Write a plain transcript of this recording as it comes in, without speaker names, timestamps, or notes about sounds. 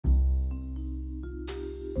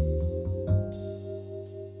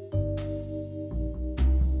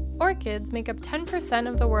Orchids make up 10%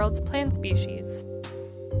 of the world's plant species.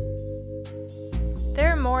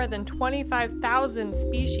 There are more than 25,000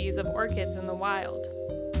 species of orchids in the wild.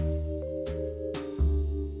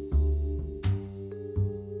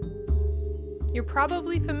 You're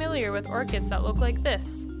probably familiar with orchids that look like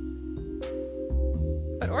this.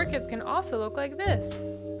 But orchids can also look like this.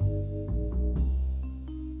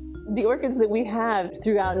 The orchids that we have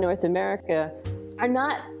throughout North America are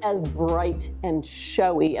not as bright and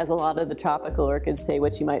showy as a lot of the tropical orchids, say,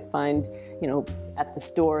 what you might find, at the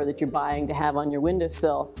store that you're buying to have on your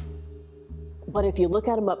windowsill. But if you look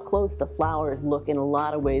at them up close, the flowers look in a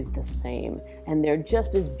lot of ways the same. And they're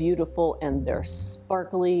just as beautiful, and they're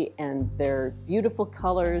sparkly, and they're beautiful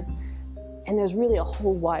colors. And there's really a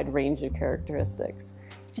whole wide range of characteristics.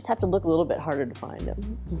 You just have to look a little bit harder to find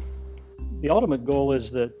them. The ultimate goal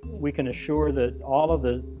is that we can assure that all of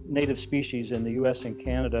the native species in the US and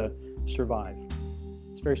Canada survive.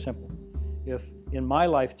 It's very simple. If in my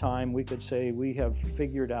lifetime we could say we have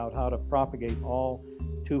figured out how to propagate all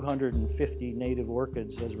 250 native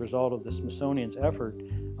orchids as a result of the Smithsonian's effort,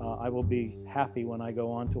 I will be happy when I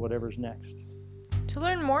go on to whatever's next. To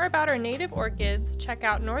learn more about our native orchids, check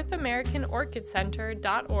out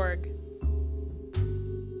NorthAmericanOrchidCenter.org.